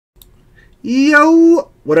Yo!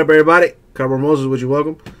 What up, everybody? Carver Moses, would you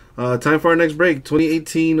welcome? Time for our next break.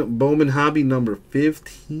 2018 Bowman Hobby number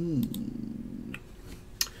 15.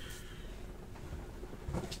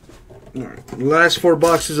 Alright, last 4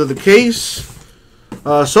 boxes of the case.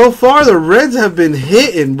 So far, the Reds have been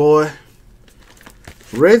hitting, boy.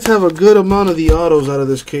 Reds have a good amount of the autos out of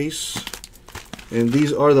this case. And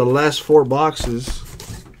these are the last 4 boxes.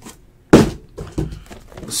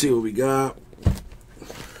 Let's see what we got.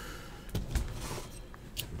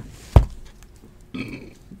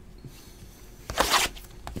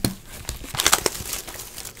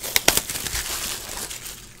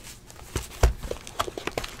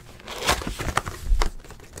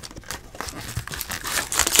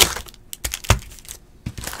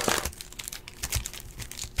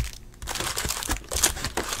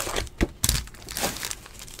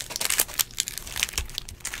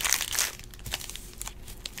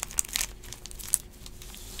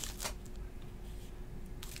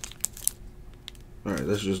 Alright,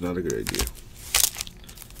 that's just not a good idea.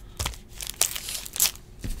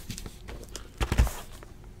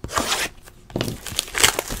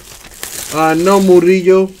 No,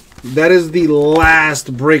 Murillo. That is the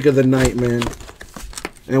last break of the night, man.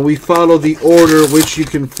 And we follow the order which you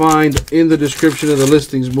can find in the description of the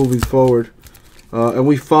listings moving forward. And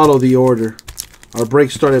we follow the order. Our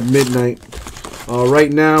break started at midnight.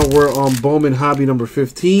 Right now, we're on Bowman Hobby number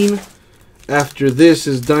 15. After this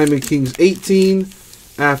is Diamond Kings 18.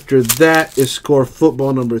 After that is Score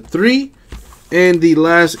Football number 3. And the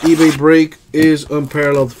last eBay break is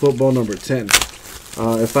Unparalleled Football number 10.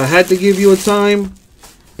 If I had to give you a time,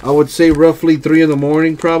 I would say roughly 3 in the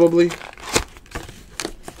morning probably.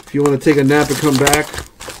 If you want to take a nap and come back.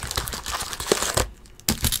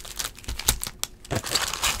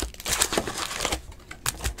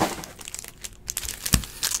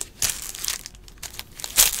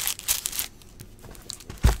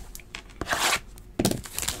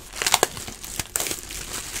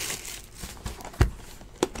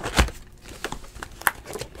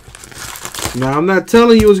 Now, I'm not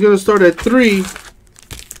telling you it's going to start at 3,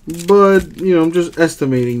 but, you know, I'm just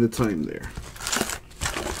estimating the time there.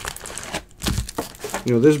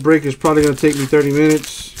 You know, this break is probably going to take me 30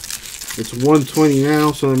 minutes. It's 1:20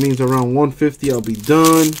 now, so that means around 1:50 I'll be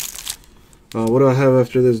done. What do I have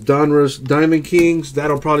after this? Donruss Diamond Kings.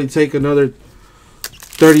 That'll probably take another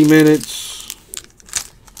 30 minutes.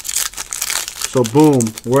 So, boom,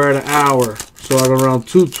 we're at an hour. So, at around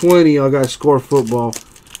 2:20, I got Score Football.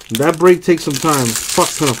 That break takes some time. Fuck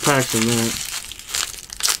ton of packs in that.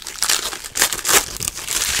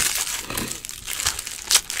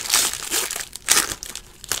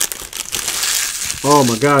 Oh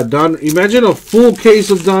my God, imagine a full case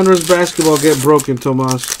of Donruss basketball get broken,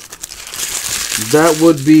 Tomas. That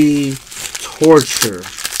would be torture.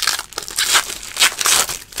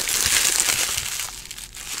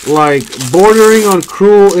 Like bordering on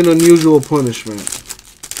cruel and unusual punishment.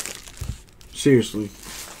 Seriously.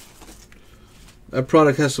 That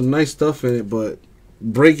product has some nice stuff in it, but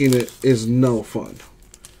breaking it is no fun.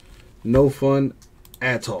 No fun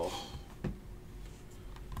at all.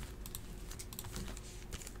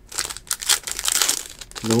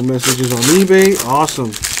 No messages on eBay.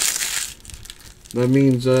 Awesome. That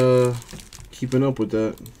means keeping up with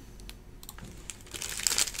that.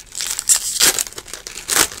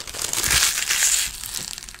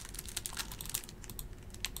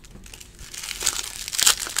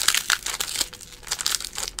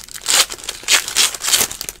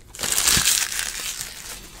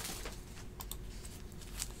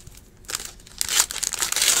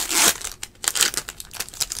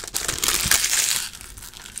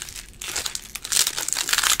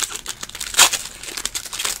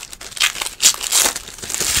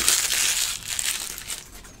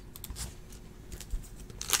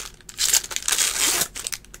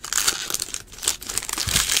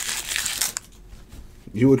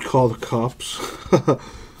 You would call the cops.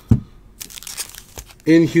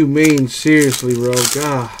 Inhumane, seriously, bro.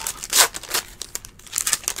 God.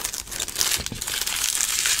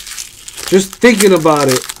 Just thinking about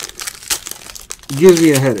it gives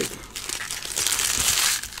me a headache.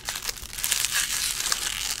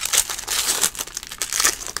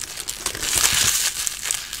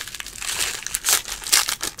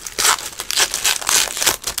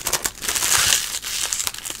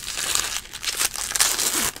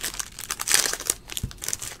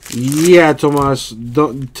 Yeah, Tomas,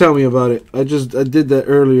 don't tell me about it. I did that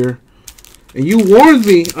earlier, and you warned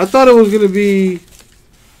me. I thought it was gonna be,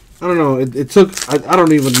 I don't know. It took. I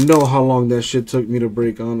don't even know how long that shit took me to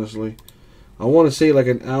break. Honestly, I want to say like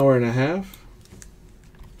an hour and a half.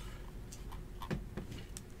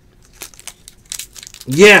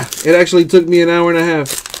 Yeah, it actually took me an hour and a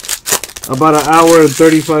half. About an hour and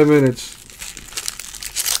 35 minutes.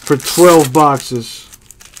 For 12 boxes.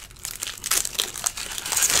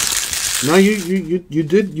 Now you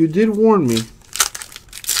did warn me.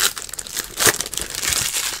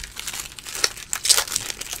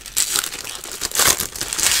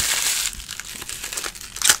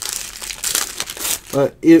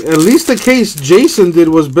 At least the case Jason did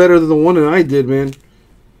was better than the one that I did, man.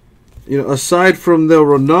 You know, aside from the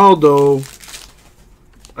Ronaldo,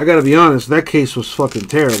 I gotta be honest, that case was fucking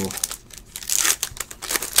terrible.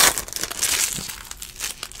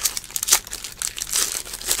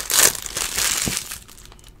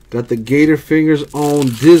 Got the Gator Fingers on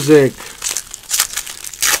Dizek.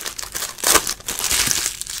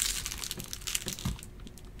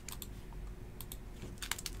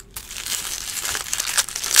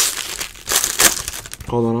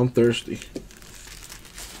 Hold on, I'm thirsty.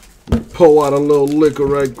 Pull out a little liquor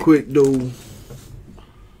right quick, dude.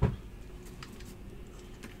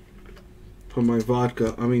 Put my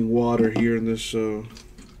water here in this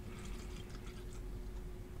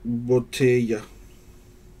botella.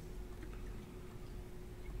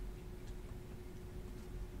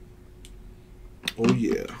 Oh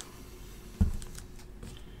yeah.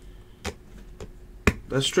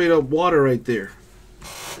 That's straight up water right there.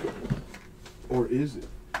 Or is it?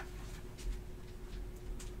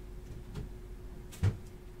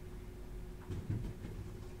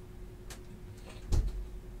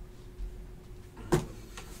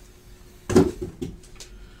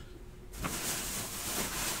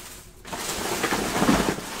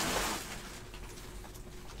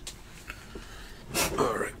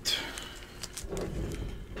 All right.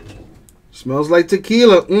 Smells like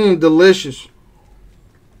tequila. Delicious.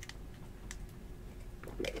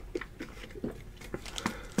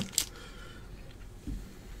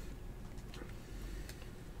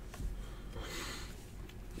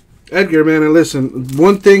 Edgar, man, and listen,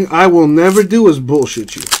 one thing I will never do is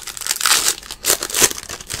bullshit you.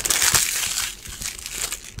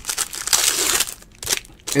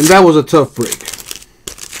 And that was a tough break.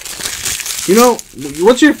 You know,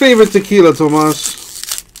 what's your favorite tequila, Tomas?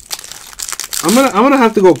 I'm gonna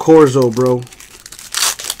have to go Corzo, bro.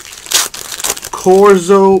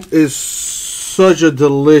 Corzo is such a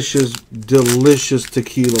delicious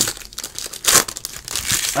tequila.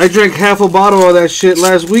 I drank half a bottle of that shit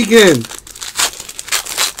last weekend.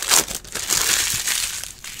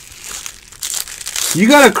 You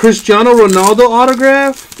got a Cristiano Ronaldo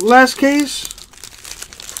autograph last case?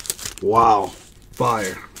 Wow.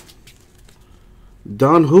 Fire.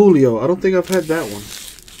 Don Julio. I don't think I've had that one.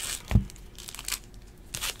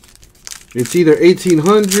 It's either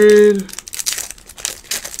 1800...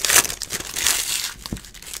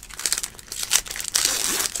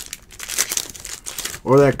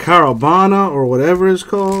 or that Caravana, or whatever it's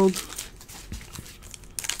called.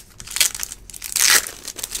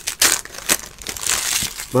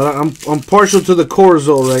 But I'm partial to the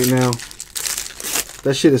Corzo right now.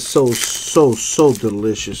 That shit is so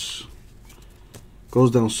delicious.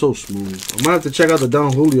 Goes down so smooth. I might have to check out the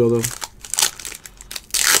Don Julio though.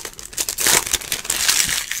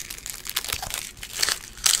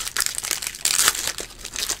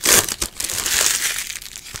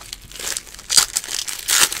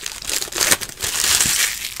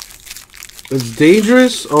 It's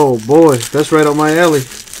dangerous? Oh boy, that's right up my alley.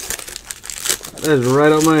 That's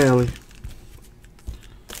right up my alley.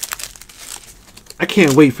 I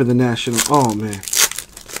can't wait for the National. Oh man.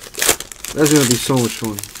 That's gonna be so much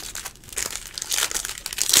fun.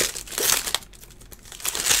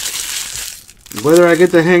 Whether I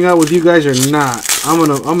get to hang out with you guys or not, I'm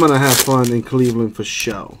gonna have fun in Cleveland for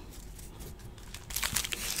sure.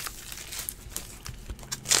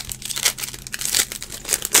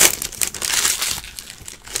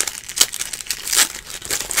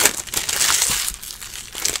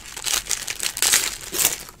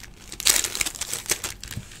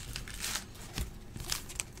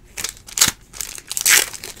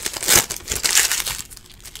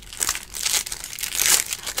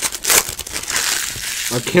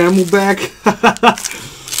 A Camelback.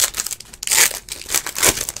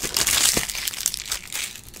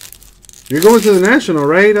 You're going to the National,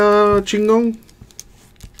 right, Chingon?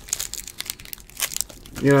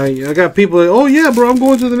 You know, I got people that, oh yeah, bro, I'm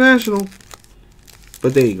going to the National.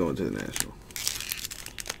 But they ain't going to the National.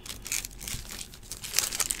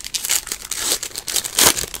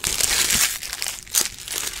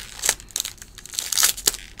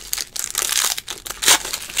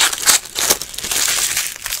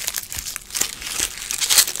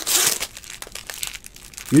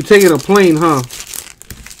 You taking a plane, huh?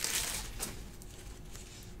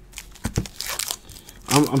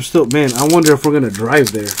 I'm still, man, I wonder if we're going to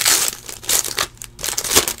drive there.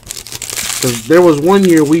 Because there was one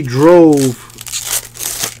year we drove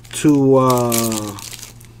to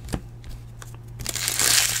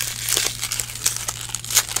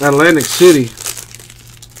Atlantic City.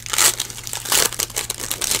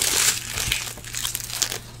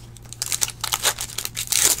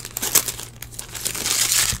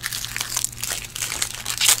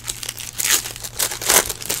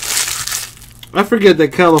 I forget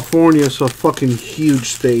that California is a fucking huge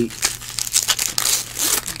state.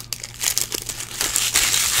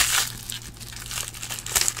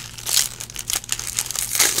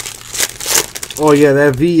 Oh yeah,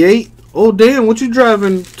 that V8. Oh damn, what you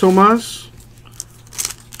driving, Tomas?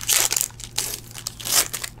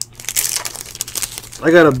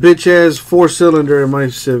 I got a bitch ass 4-cylinder in my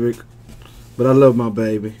Civic, but I love my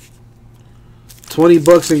baby.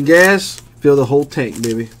 $20 in gas, fill the whole tank,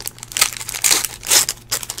 baby.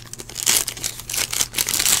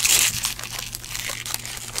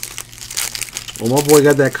 Oh, my boy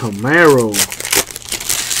got that Camaro.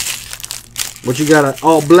 What you got?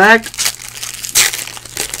 All black?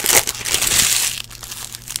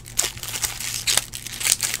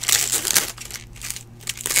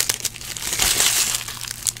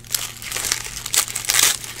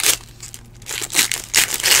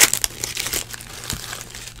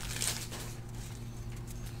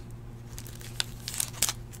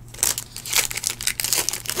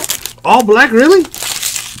 All black, really?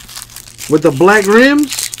 With the black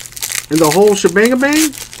rims and the whole shebang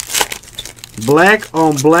bang? Black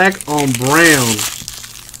on brown.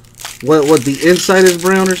 What the inside is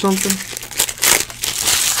brown or something?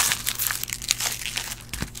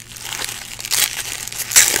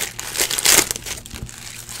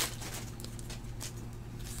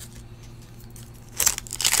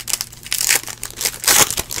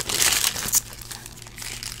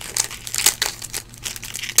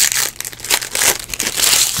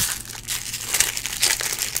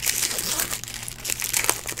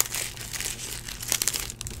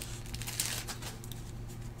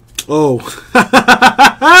 Oh,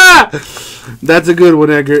 that's a good one,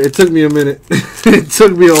 Edgar. It took me a minute. It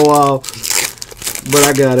took me a while, but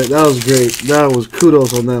I got it. That was great. That was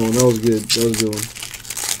kudos on that one. That was good. That was a good one.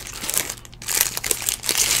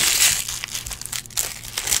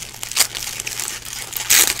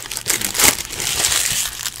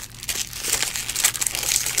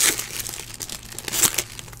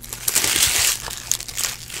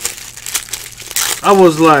 I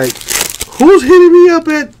was like, who's hitting me up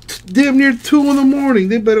at damn near 2 in the morning?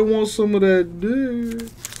 They better want some of that.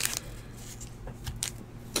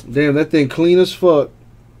 Damn, that thing clean as fuck.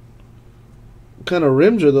 What kind of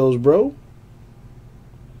rims are those, bro?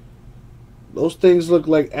 Those things look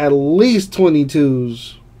like at least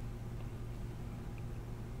 22s.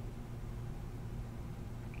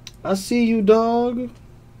 I see you, dog.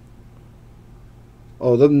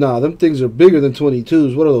 Oh, them things are bigger than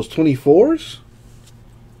 22s. What are those, 24s?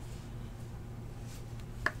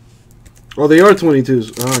 Oh, they are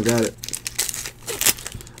 22s. Oh, I got it.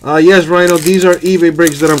 Yes, Rhino. These are eBay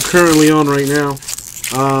breaks that I'm currently on right now.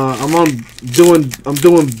 I'm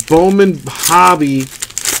doing Bowman Hobby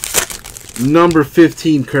number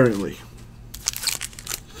 15 currently.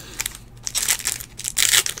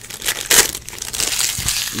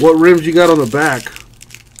 What rims you got on the back?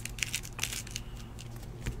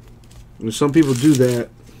 I mean, some people do that.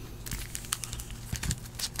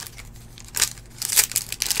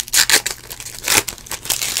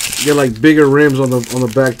 Get like bigger rims on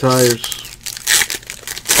the back tires.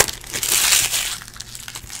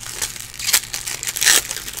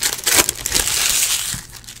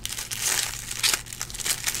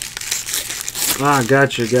 Ah,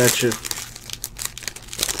 gotcha.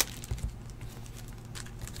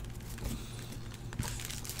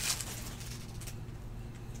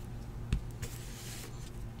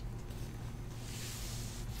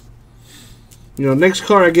 You know, next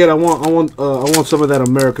car I get, I want some of that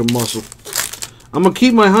American muscle. I'm gonna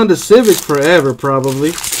keep my Honda Civic forever,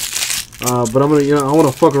 probably. But I'm gonna, I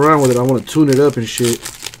want to fuck around with it. I want to tune it up and shit.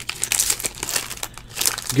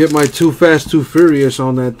 Get my Too Fast, Too Furious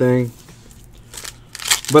on that thing.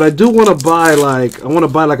 But I do want to buy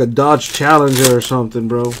like a Dodge Challenger or something,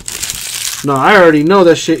 bro. No, I already know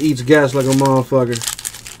that shit eats gas like a motherfucker.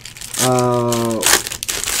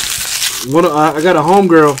 I got a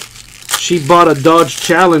homegirl. She bought a Dodge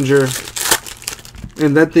Challenger,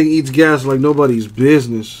 and that thing eats gas like nobody's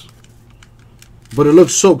business. But it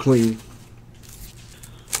looks so clean.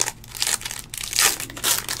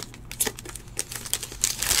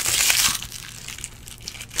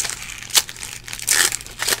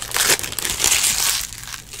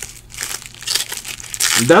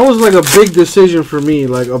 That was like a big decision for me,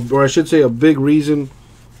 like, or I should say, a big reason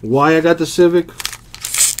why I got the Civic.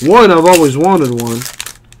 One, I've always wanted one,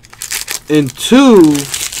 and two,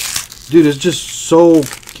 dude, it's just so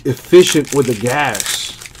efficient with the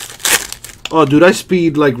gas. Oh, dude, I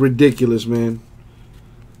speed like ridiculous, man.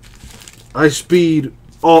 I speed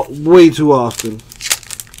way too often.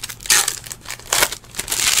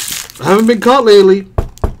 I haven't been caught lately.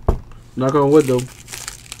 Knock on wood, though.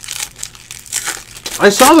 I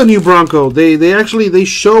saw the new Bronco. They actually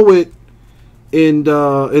show it in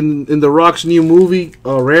The Rock's new movie,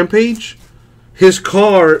 Rampage. His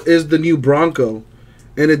car is the new Bronco,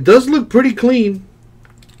 and it does look pretty clean.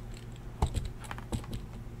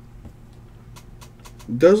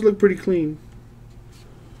 It does look pretty clean.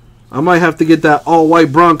 I might have to get that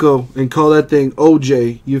all-white Bronco and call that thing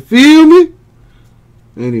OJ. You feel me?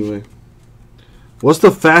 Anyway. What's the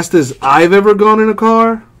fastest I've ever gone in a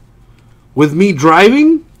car? With me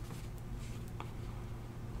driving?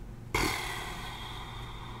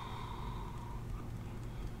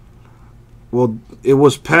 Well, it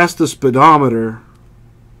was past the speedometer.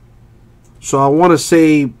 So I want to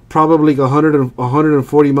say probably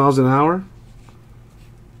 140 miles an hour.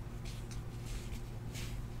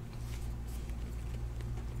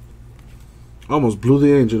 Almost blew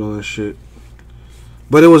the engine on that shit.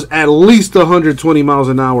 But it was at least 120 miles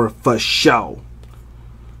an hour for sure.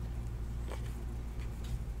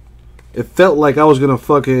 It felt like I was going to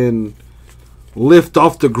fucking lift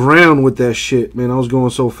off the ground with that shit, man. I was going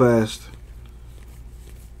so fast.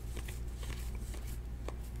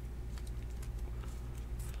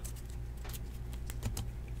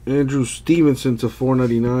 Andrew Stevenson to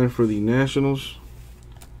 $4.99 for the Nationals.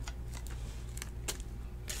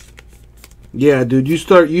 Yeah, dude, you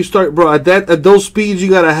start, bro. At those speeds, you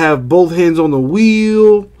gotta have both hands on the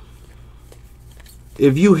wheel.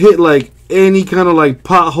 If you hit like any kind of like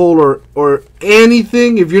pothole or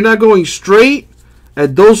anything, if you're not going straight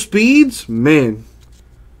at those speeds, man.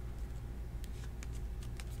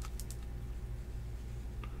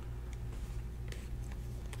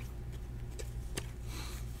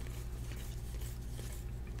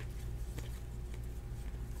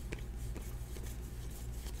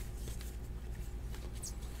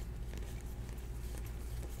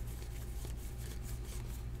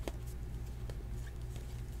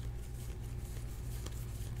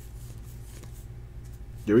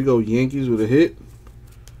 There we go, Yankees with a hit.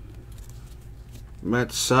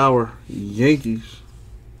 Matt Sauer, Yankees.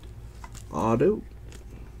 Auto.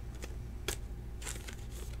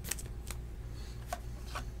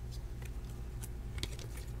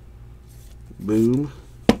 Boom.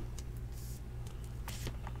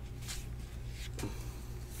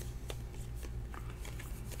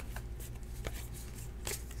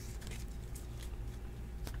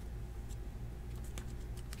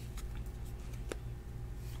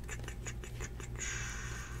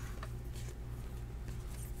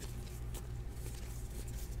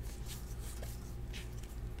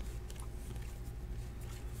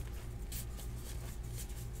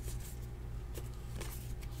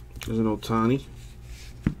 There's an Ohtani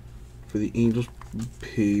for the Angels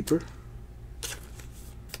paper.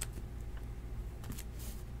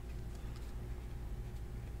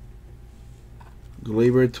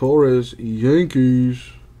 Gleyber Torres, Yankees.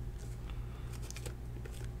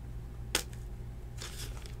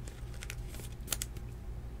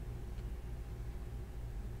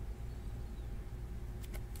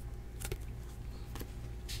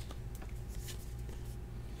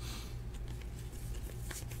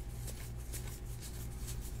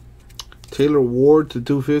 Taylor Ward to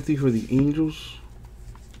 250 for the Angels.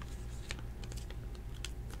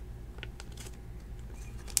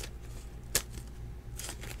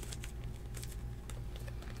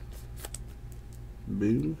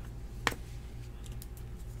 Boom.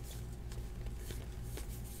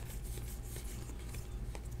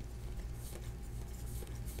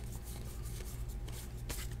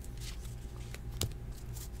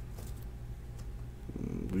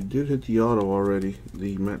 We did hit the auto already,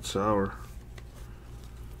 the Matt Sauer.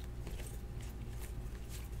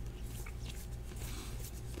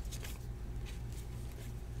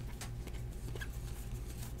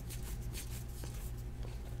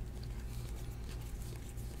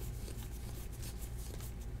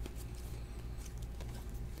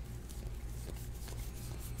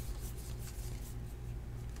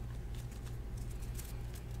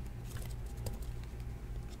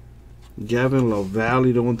 Gavin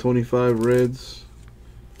LaValle to 125 Reds.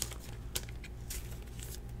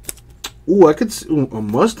 Ooh, I could see, a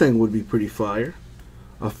Mustang would be pretty fire.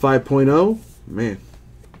 A 5.0, man.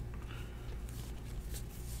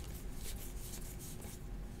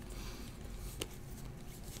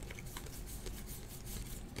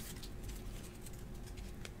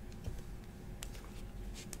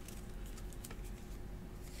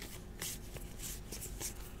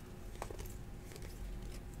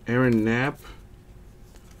 Aaron Knapp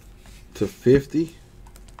to 50.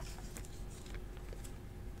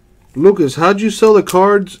 Lucas, how'd you sell the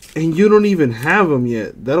cards and you don't even have them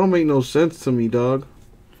yet? That don't make no sense to me, dog.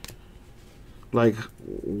 Like,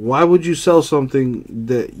 why would you sell something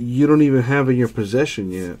that you don't even have in your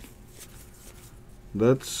possession yet?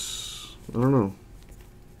 That's, I don't know.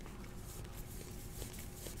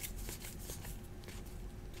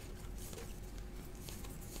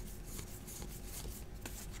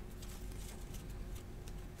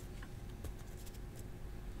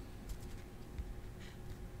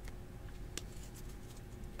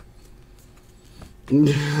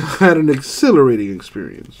 Had an exhilarating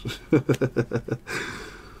experience.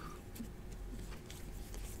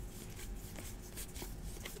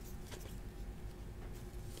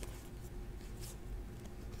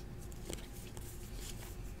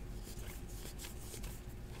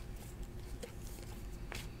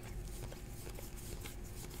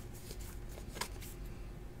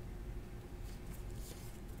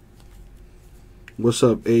 What's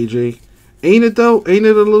up, AJ? Ain't it though? Ain't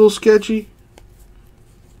it a little sketchy?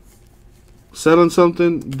 Selling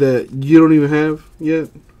something that you don't even have yet?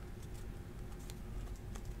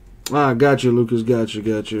 Ah, got you, Lucas. Got you,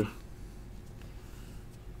 got you.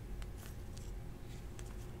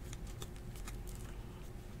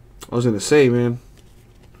 I was gonna say, man,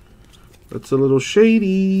 that's a little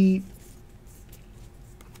shady.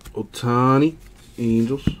 Ohtani,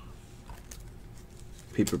 Angels,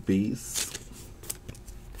 paper bees.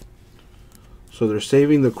 So they're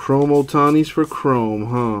saving the chrome Ohtanis for chrome,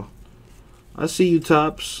 huh? I see you,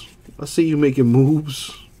 Tops. I see you making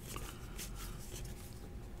moves.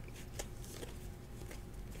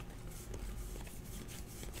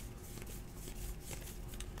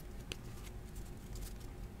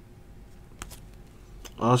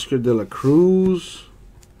 Oscar De La Cruz,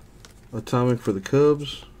 Atomic for the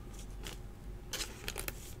Cubs.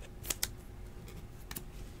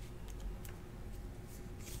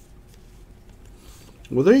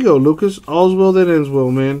 Well, there you go, Lucas. All's well that ends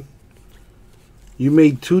well, man. You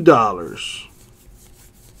made $2.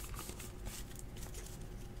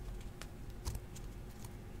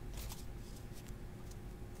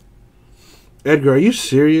 Edgar, are you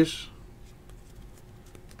serious?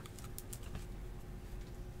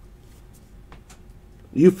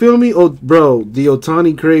 You feel me? Oh, bro, the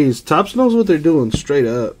Ohtani craze. Tops knows what they're doing, straight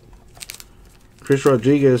up. Chris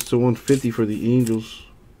Rodriguez to 150 for the Angels.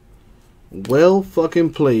 Well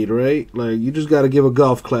fucking played, right? Like, you just got to give a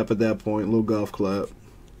golf clap at that point. A little golf clap.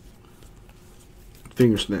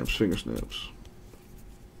 Finger snaps, finger snaps.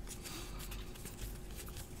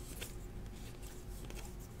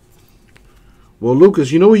 Well,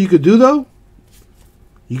 Lucas, you know what you could do, though?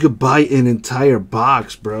 You could buy an entire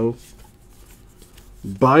box, bro.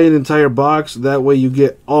 Buy an entire box. That way you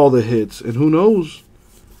get all the hits. And who knows?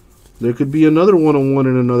 There could be another one-on-one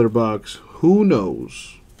in another box. Who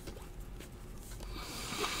knows?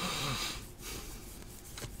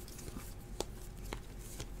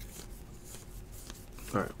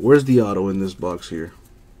 Alright, where's the auto in this box here?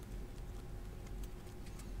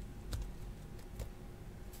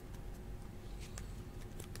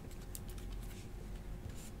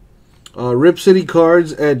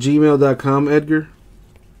 ripcitycards@gmail.com, Edgar.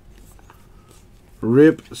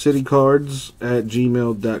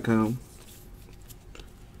 ripcitycards@gmail.com.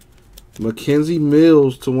 Mackenzie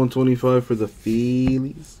Mills to 125 for the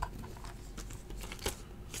Phillies.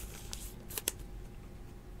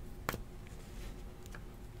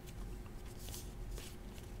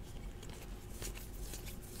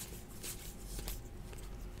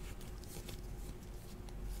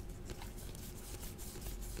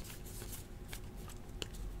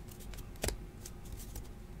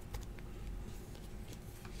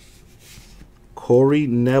 Corey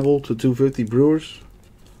Neville to 250 Brewers.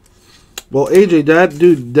 Well, AJ,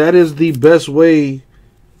 that is the best way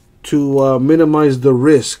to minimize the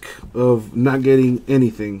risk of not getting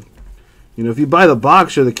anything. You know, if you buy the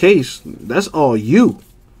box or the case, that's all you.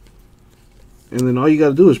 And then all you got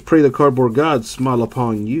to do is pray the cardboard gods smile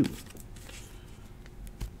upon you.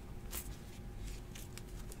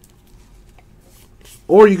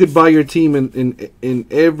 Or you could buy your team in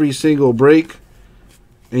every single break,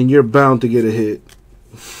 and you're bound to get a hit.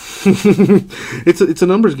 It's a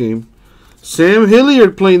numbers game. Sam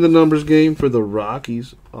Hilliard playing the numbers game for the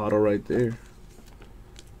Rockies. Auto right there.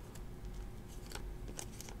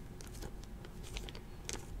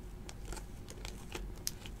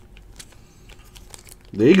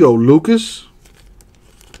 There you go, Lucas.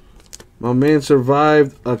 My man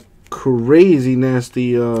survived a crazy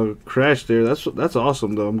nasty crash there. That's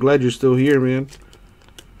awesome, though. I'm glad you're still here, man.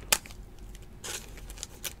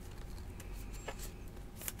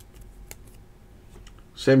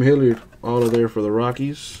 Sam Hilliard, auto there for the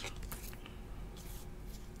Rockies.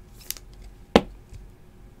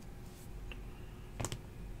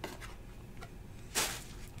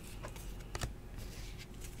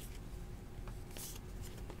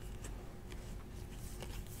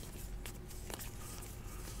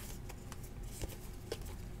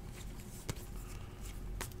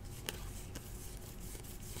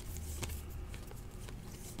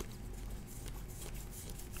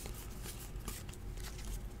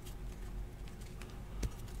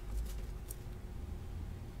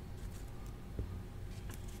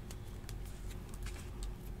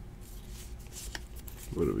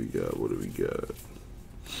 What do we got? What do we got?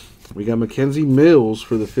 We got Mackenzie Mills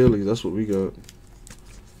for the Phillies. That's what we got.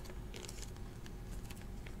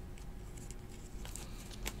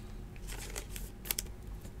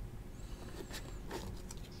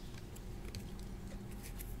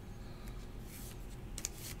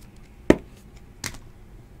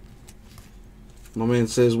 My man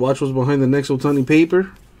says, watch what's behind the next Ohtani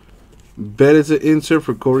paper. Bet it's an insert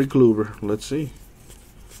for Corey Kluber. Let's see.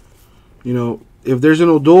 You know, if there's an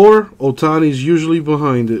Odor, Ohtani's usually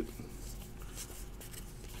behind it.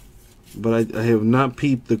 But I have not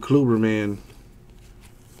peeped the Kluber man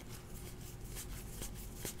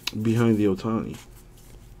behind the Ohtani.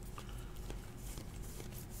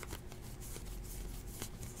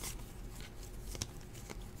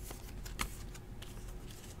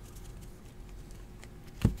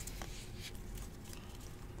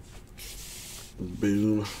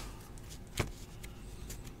 Boom.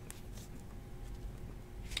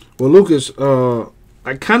 Well, Lucas,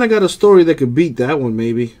 I kind of got a story that could beat that one,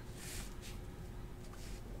 maybe.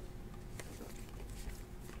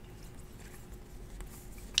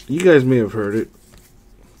 You guys may have heard it.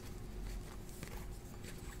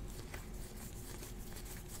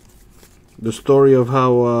 The story of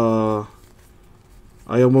how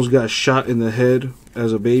I almost got shot in the head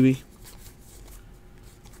as a baby.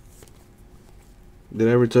 Did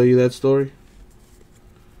I ever tell you that story?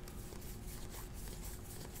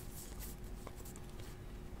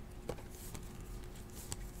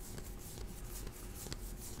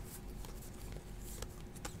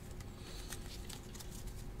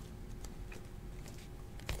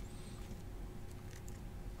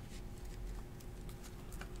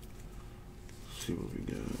 Let's see what we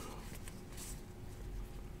got.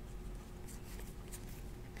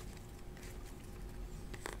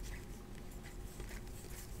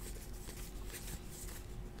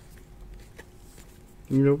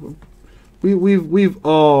 You know,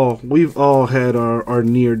 we've all had our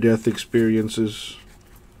near death experiences.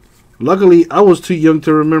 Luckily, I was too young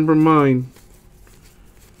to remember mine,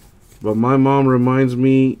 but my mom reminds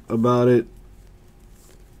me about it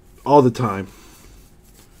all the time.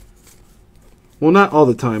 Well, not all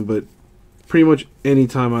the time, but pretty much any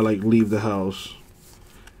time I leave the house.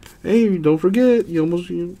 Hey, don't forget, you almost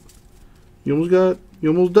died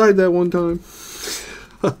that one time.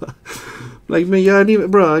 Like, man, I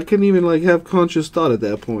couldn't even have conscious thought at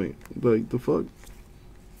that point. Like, the fuck?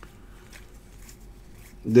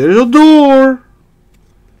 There's a door,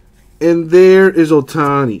 and there is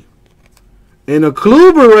Ohtani, and a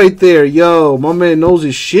Kluber right there. Yo, my man knows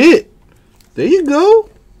his shit. There you go.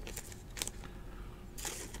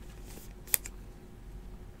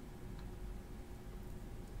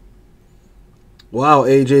 Wow,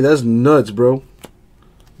 AJ, that's nuts, bro.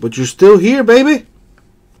 But you're still here, baby.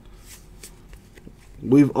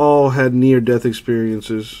 We've all had near-death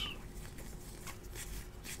experiences.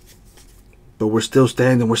 But we're still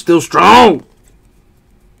standing. We're still strong.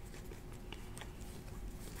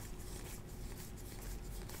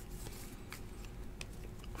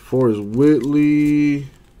 Four is Whitley.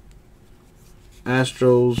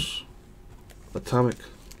 Astros. Atomic.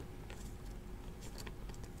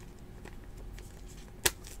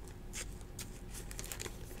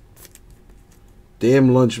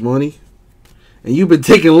 Damn lunch money. And you've been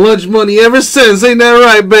taking lunch money ever since. Ain't that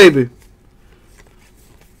right, baby?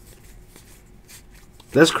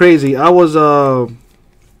 That's crazy. I was,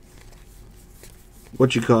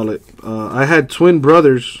 what you call it? I had twin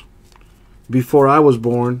brothers before I was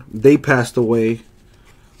born. They passed away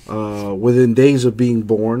within days of being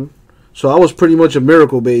born. So I was pretty much a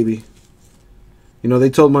miracle baby. You know, they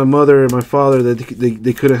told my mother and my father that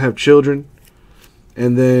they couldn't have children.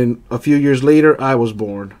 And then a few years later, I was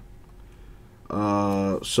born.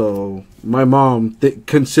 So my mom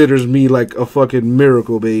considers me like a fucking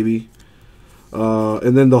miracle baby.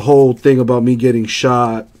 And then the whole thing about me getting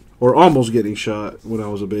shot, or almost getting shot when I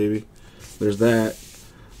was a baby. There's that.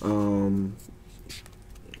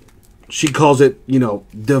 She calls it, you know,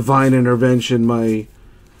 divine intervention. My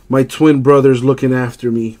my twin brother's looking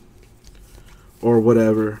after me or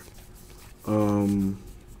whatever. Yeah,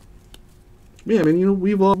 man, you know,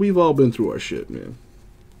 we've all been through our shit, man.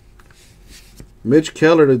 Mitch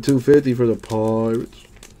Keller to 250 for the Pirates.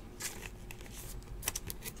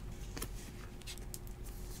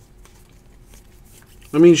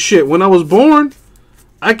 I mean, shit, when I was born,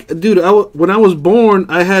 when I was born,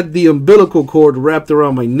 I had the umbilical cord wrapped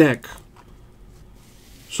around my neck.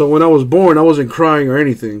 So when I was born, I wasn't crying or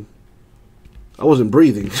anything. I wasn't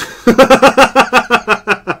breathing.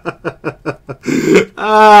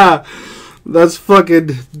 That's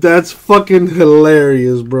fucking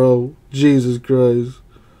hilarious, bro. Jesus Christ.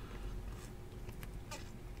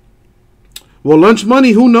 Well, lunch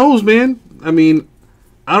money, who knows, man? I mean,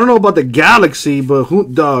 I don't know about the galaxy, but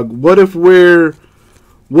what if we're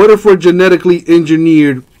genetically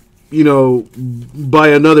engineered, you know, by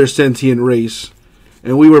another sentient race,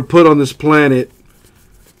 and we were put on this planet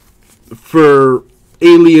for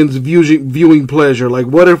aliens viewing pleasure? Like,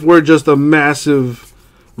 what if we're just a massive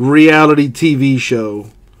reality TV show,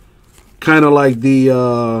 kind of like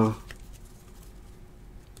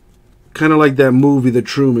that movie, The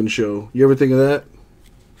Truman Show? You ever think of that?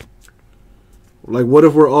 Like, what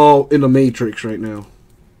if we're all in the Matrix right now,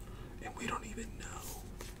 and we don't even know?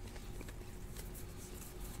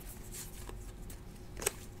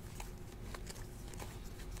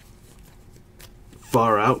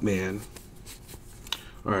 Far out, man.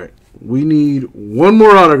 All right, we need one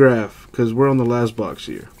more autograph because we're on the last box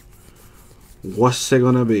here. What's it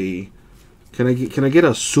gonna be? Can I get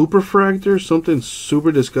a super fractor? Something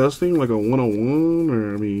super disgusting like a 101,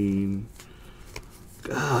 or I mean,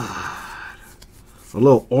 God, a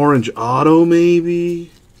little orange auto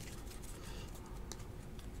maybe.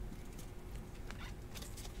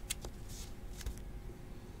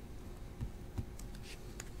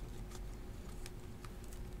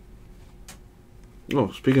 Oh,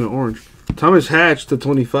 speaking of orange, Thomas Hatch to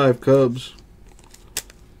 25 Cubs.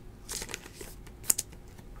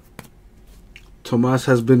 Tomas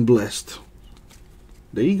has been blessed.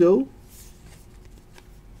 There you go.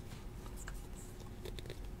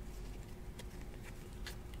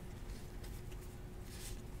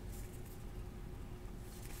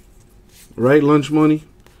 Right, lunch money?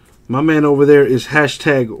 My man over there is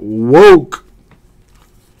hashtag woke.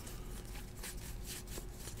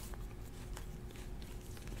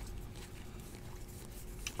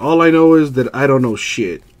 All I know is that I don't know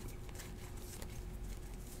shit.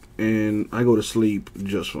 And I go to sleep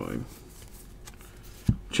just fine.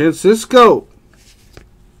 Francisco.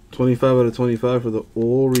 25 out of 25 for the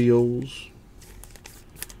Orioles.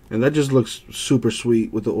 And that just looks super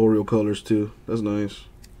sweet with the Oriole colors too. That's nice.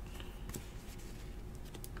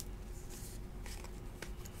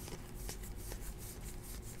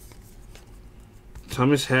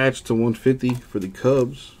 Thomas Hatch to 150 for the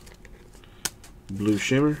Cubs. Blue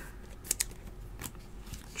shimmer.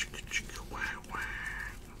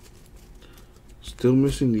 Still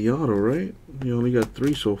missing the auto, right? You only got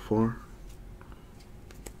 3 so far.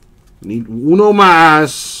 Need uno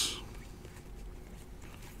más.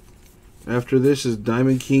 After this is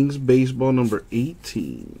Diamond Kings baseball number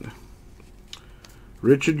 18.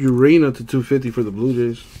 Richard Urena to 250 for the Blue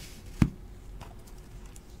Jays.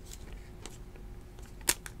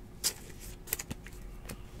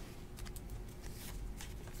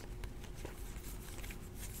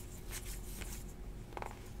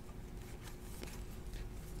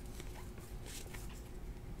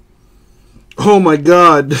 Oh my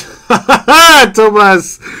God,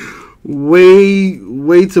 Tomas! Way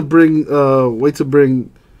to bring the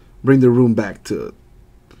room back to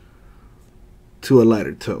a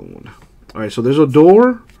lighter tone. All right, so there's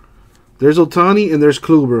Odor, there's Otani, and there's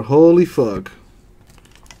Kluber. Holy fuck!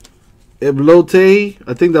 Eblote,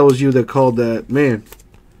 I think that was you that called that, man.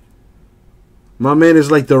 My man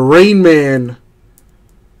is like the Rain Man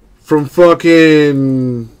from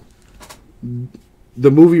fucking the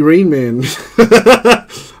movie Rain Man.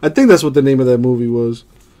 I think that's what the name of that movie was,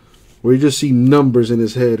 where you just see numbers in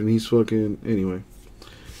his head and he's fucking... Anyway.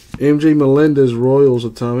 MJ Melendez, Royals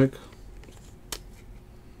Atomic.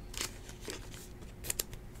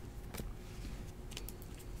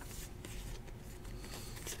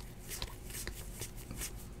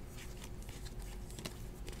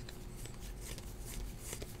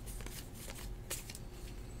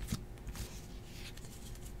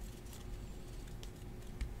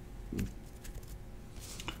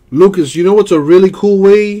 Lucas, you know what's a really cool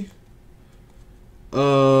way?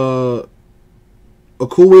 A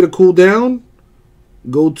cool way to cool down?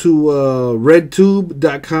 Go to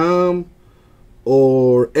redtube.com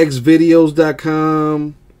or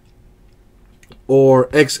xvideos.com or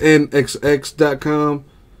xnxx.com,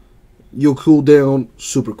 you'll cool down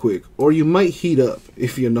super quick. Or you might heat up,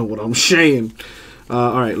 if you know what I'm saying.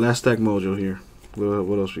 Alright, last stack mojo here.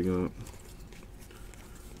 What else we got?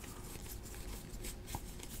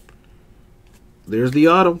 There's the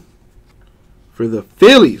auto for the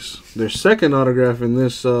Phillies. Their second autograph in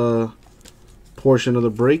this portion of the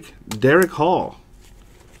break. Derek Hall.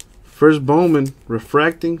 First Bowman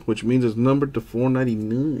refracting, which means it's numbered to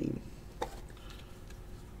 499.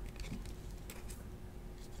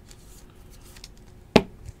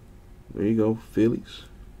 There you go, Phillies.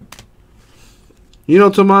 You know,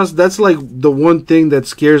 Tomas, that's like the one thing that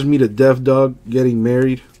scares me to death, dog, getting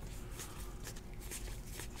married.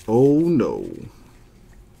 Oh no.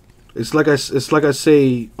 It's like I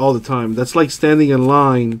say all the time. That's like standing in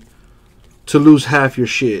line to lose half your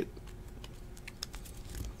shit.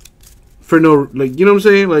 For no, like, you know what I'm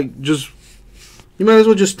saying? Like, just, you might as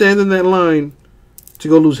well just stand in that line to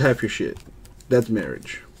go lose half your shit. That's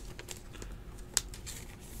marriage.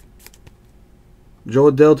 Joe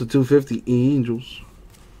Adele to 250 Angels.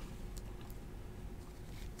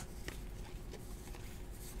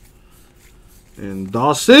 And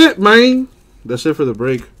that's it, man. That's it for the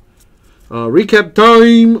break. Recap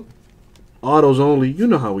time. Autos only. You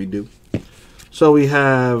know how we do. So we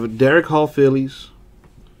have Derek Hall, Phillies.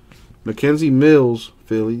 Mackenzie Mills,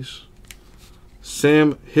 Phillies.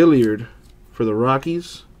 Sam Hilliard for the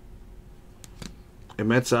Rockies. And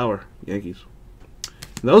Matt Sauer, Yankees.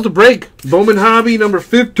 And that was the break. Bowman Hobby number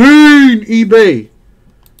 15, eBay.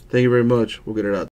 Thank you very much. We'll get it out.